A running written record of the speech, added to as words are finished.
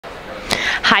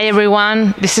Hi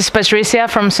everyone, this is Patricia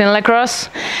from SynlakrosS,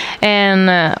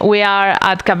 and we are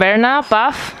at Caverna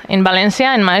pub in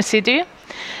Valencia, in my city.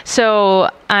 So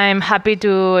I'm happy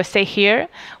to stay here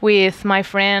with my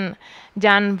friend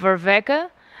Jan Vervaeke.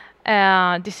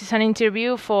 This is an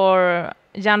interview for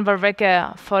Jan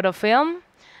Vervaeke Foto Film,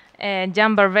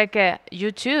 Jan Vervaeke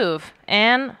YouTube,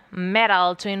 and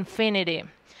Metal to Infinity.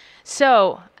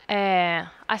 So,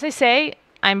 as I say,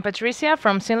 I'm Patricia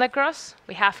from SynlakrosS.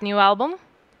 We have new album.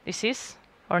 This is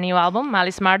our new album,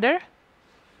 Malice Murder.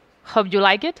 Hope you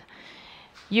like it.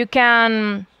 You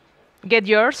can get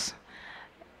yours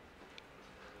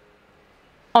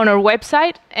on our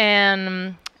website,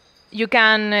 and you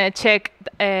can check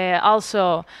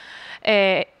also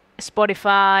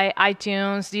Spotify,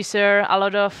 iTunes, Deezer, a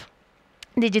lot of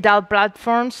digital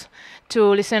platforms to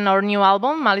listen our new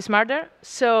album, Malice Murder.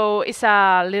 So it's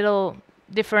a little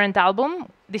different album.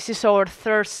 This is our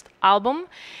third album,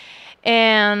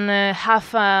 and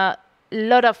have a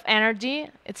lot of energy.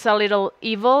 It's a little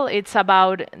evil. It's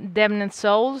about damned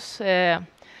souls,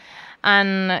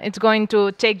 and it's going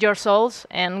to take your souls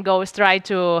and go straight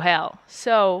to hell.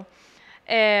 So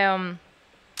I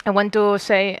want to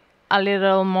say a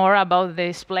little more about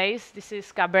this place. This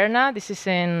is Caverna. This is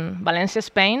in Valencia,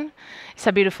 Spain. It's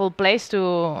a beautiful place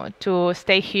to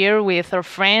stay here with our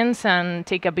friends and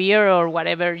take a beer or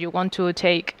whatever you want to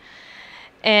take.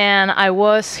 And I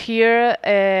was here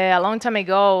a long time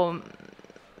ago,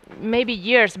 maybe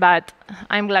years, but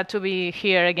I'm glad to be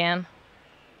here again.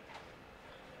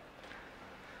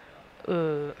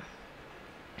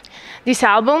 This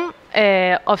album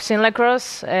of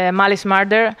SynlakrosS, Malice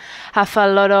Murder, have a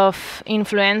lot of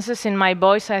influences in my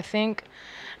voice, I think,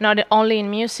 not only in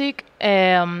music.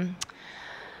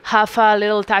 Have a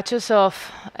little touches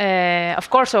of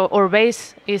course, our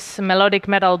bass is melodic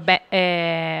metal, death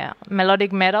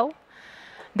melodic metal,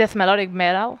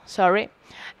 sorry.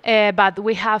 But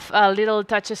we have little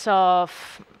touches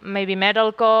of maybe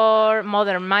metalcore,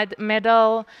 modern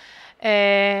metal,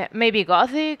 maybe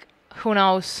gothic, who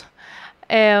knows.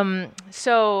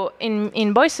 So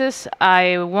in voices,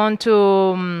 I wanted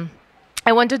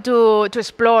to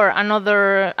explore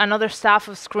another stuff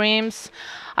of screams.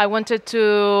 I wanted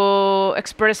to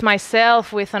express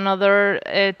myself with another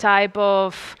type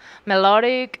of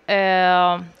melodic. There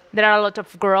are a lot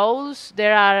of growls.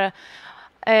 There are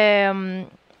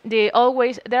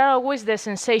always the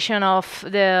sensation of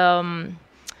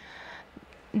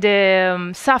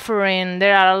the suffering.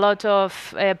 There are a lot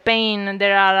of pain.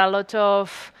 There are a lot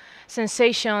of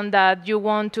sensation that you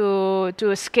want to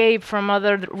escape from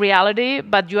other reality,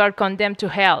 but you are condemned to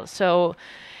hell. So,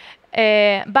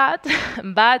 but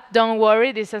don't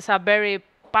worry. This is a very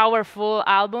powerful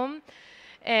album,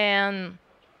 and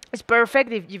it's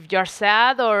perfect if you're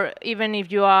sad or even if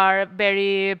you are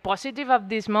very positive at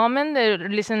this moment.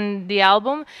 Listen the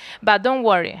album, but don't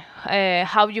worry.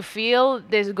 How you feel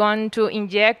is going to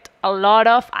inject a lot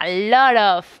of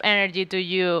energy to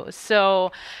you.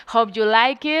 So hope you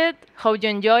like it, hope you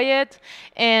enjoy it,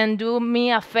 and do me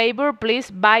a favor,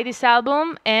 please buy this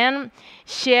album and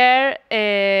share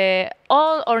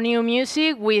all our new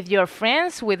music with your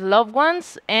friends, with loved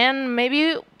ones, and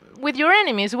maybe with your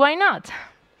enemies. Why not?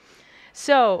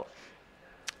 So,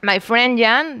 my friend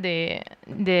Jan, the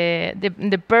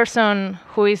person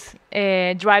who is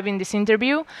driving this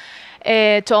interview,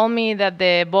 told me that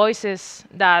the voices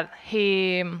that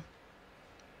he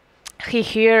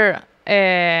hear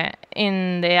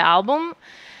in the album,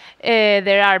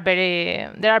 they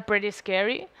are pretty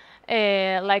scary,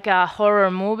 like a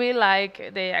horror movie,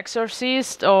 like The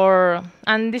Exorcist,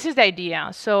 and this is the idea.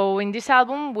 So in this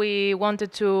album, we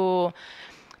wanted to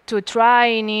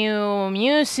try new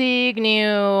music,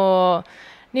 new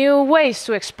ways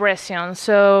to expression.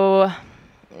 So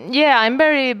yeah, I'm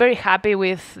very happy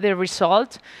with the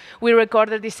result. We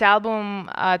recorded this album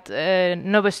at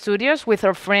Novo Studios with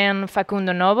our friend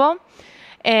Facundo Novo,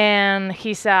 and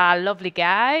he's a lovely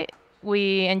guy.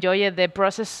 We enjoyed the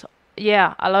process,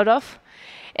 yeah, a lot of.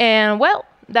 And well,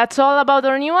 that's all about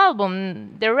our new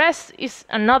album. The rest is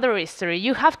another history.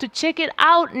 You have to check it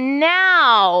out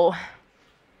now.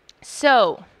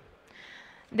 So,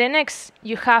 the next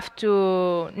you have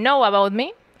to know about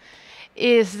me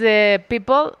is the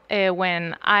people,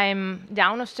 when I'm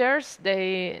downstairs,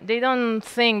 they don't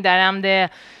think that I'm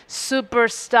the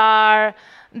superstar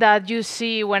that you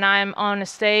see when I'm on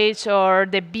stage, or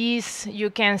the beast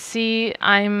you can see.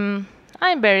 I'm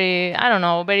very, I don't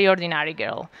know, very ordinary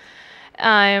girl.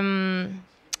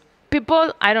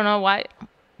 People, I don't know why,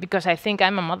 because I think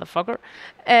I'm a motherfucker,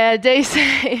 they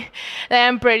say that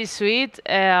I'm pretty sweet,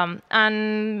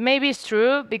 and maybe it's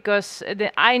true because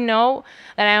I know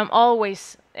that I am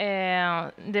always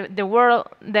the word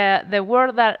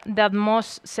that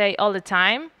most say all the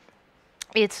time.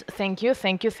 It's thank you,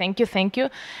 thank you, thank you, thank you.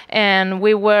 And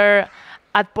we were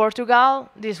at Portugal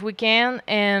this weekend,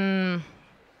 and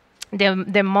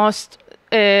the most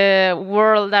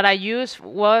word that I used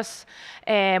was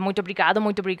muito obrigado,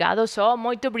 muito obrigado. So,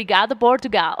 muito obrigado,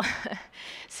 Portugal.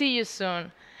 See you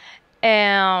soon.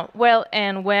 Well,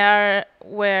 and where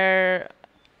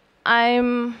I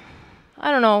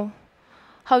don't know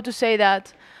how to say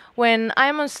that. When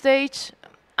I'm on stage,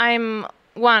 I'm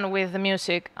one with the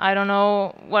music. I don't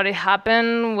know what it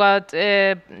happened, what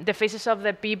the faces of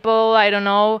the people. I don't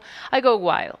know. I go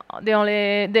wild. The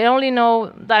only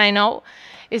know that I know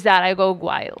is that I go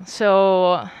wild.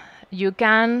 So you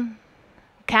can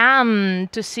come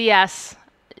to see us,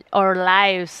 our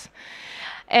lives,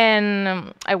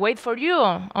 and I wait for you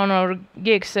on our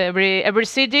gigs. Every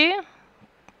city.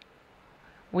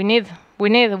 We need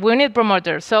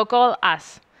promoters. So call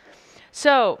us.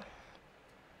 So.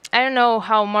 I don't know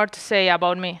how more to say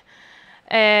about me.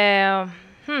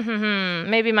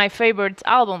 Maybe my favorite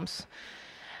albums.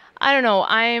 I don't know.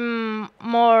 I'm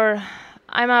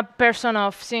a person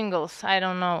of singles. I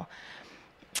don't know.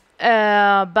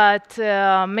 But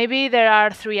maybe there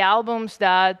are 3 albums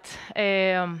that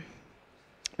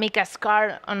make a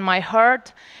scar on my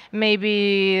heart.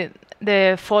 Maybe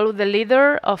the Follow the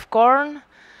Leader of Korn.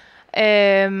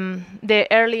 The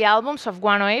early albums of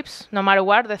Guano Apes, no matter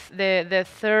what, the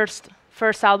first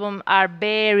album are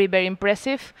very, very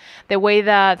impressive. The way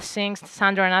that sings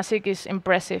Sandra Nasic is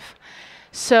impressive.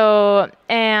 So,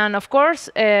 and of course,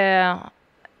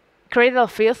 Cradle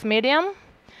of Filth Medium.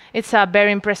 It's a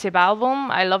very impressive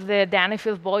album. I love the Danny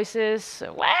Filth voices,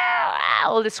 wow,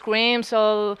 all the screams,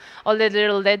 all the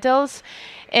little details.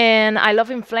 And I love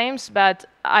In Flames, but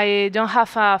I don't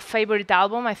have a favorite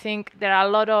album. I think there are a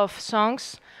lot of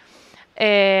songs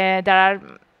that are...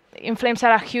 In Flames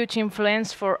are a huge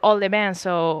influence for all the bands,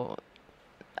 so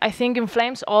I think In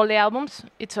Flames, all the albums,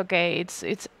 it's okay.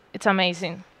 It's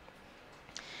amazing.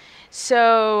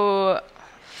 So,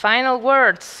 final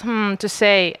words to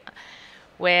say.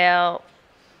 Well,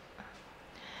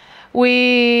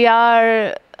 we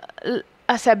are,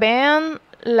 as a band,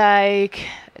 like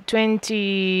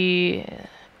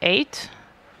 28.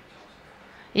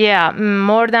 Yeah,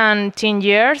 more than 10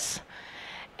 years.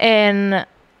 And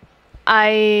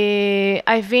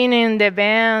I've been in the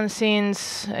band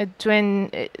since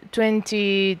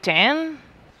 2010.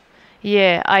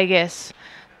 Yeah, I guess.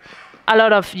 A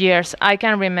lot of years. I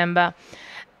can't remember.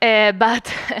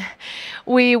 But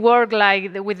we work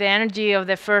like with the energy of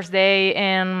the first day,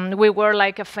 and we work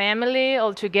like a family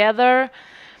all together.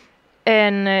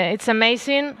 And it's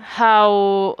amazing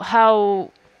how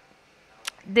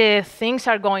the things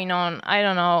are going on. I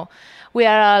don't know. We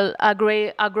are a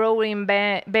growing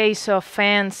base of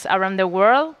fans around the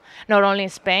world, not only in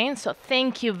Spain. So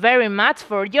thank you very much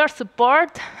for your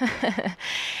support.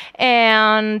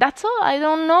 And that's all. I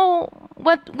don't know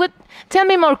what. Tell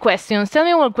me more questions.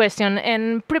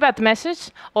 In private message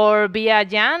or via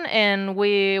Jan, and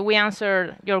we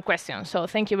answer your questions. So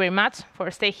thank you very much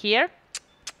for staying here.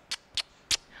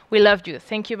 We love you.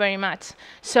 Thank you very much.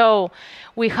 So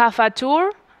we have a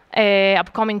tour.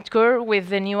 Upcoming tour with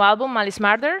the new album, Malice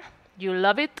Murder. You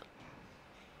love it.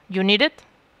 You need it.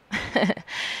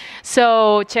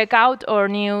 So check out our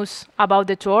news about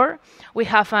the tour. We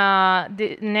have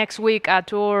next week a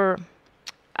tour,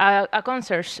 a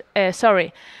concert, at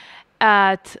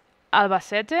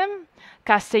Albacete,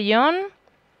 Castellón,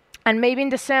 and maybe in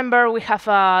December we have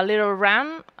a little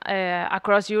run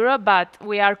across Europe, but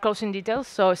we are closing details,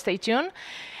 so stay tuned.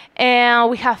 And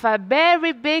we have a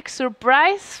very big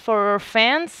surprise for our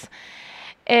fans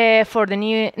for the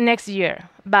next year.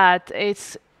 But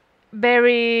it's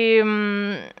very,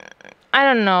 I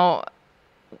don't know.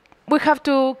 We have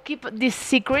to keep this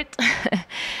secret.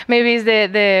 Maybe it's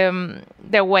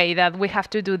the way that we have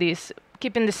to do this,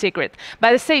 keeping the secret.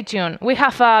 But stay tuned. We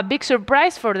have a big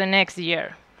surprise for the next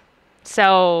year.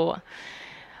 So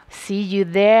see you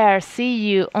there. See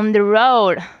you on the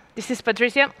road. This is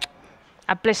Patricia.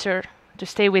 A pleasure to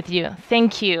stay with you.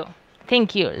 Thank you.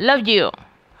 Thank you. Love you.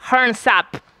 Horns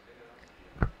up.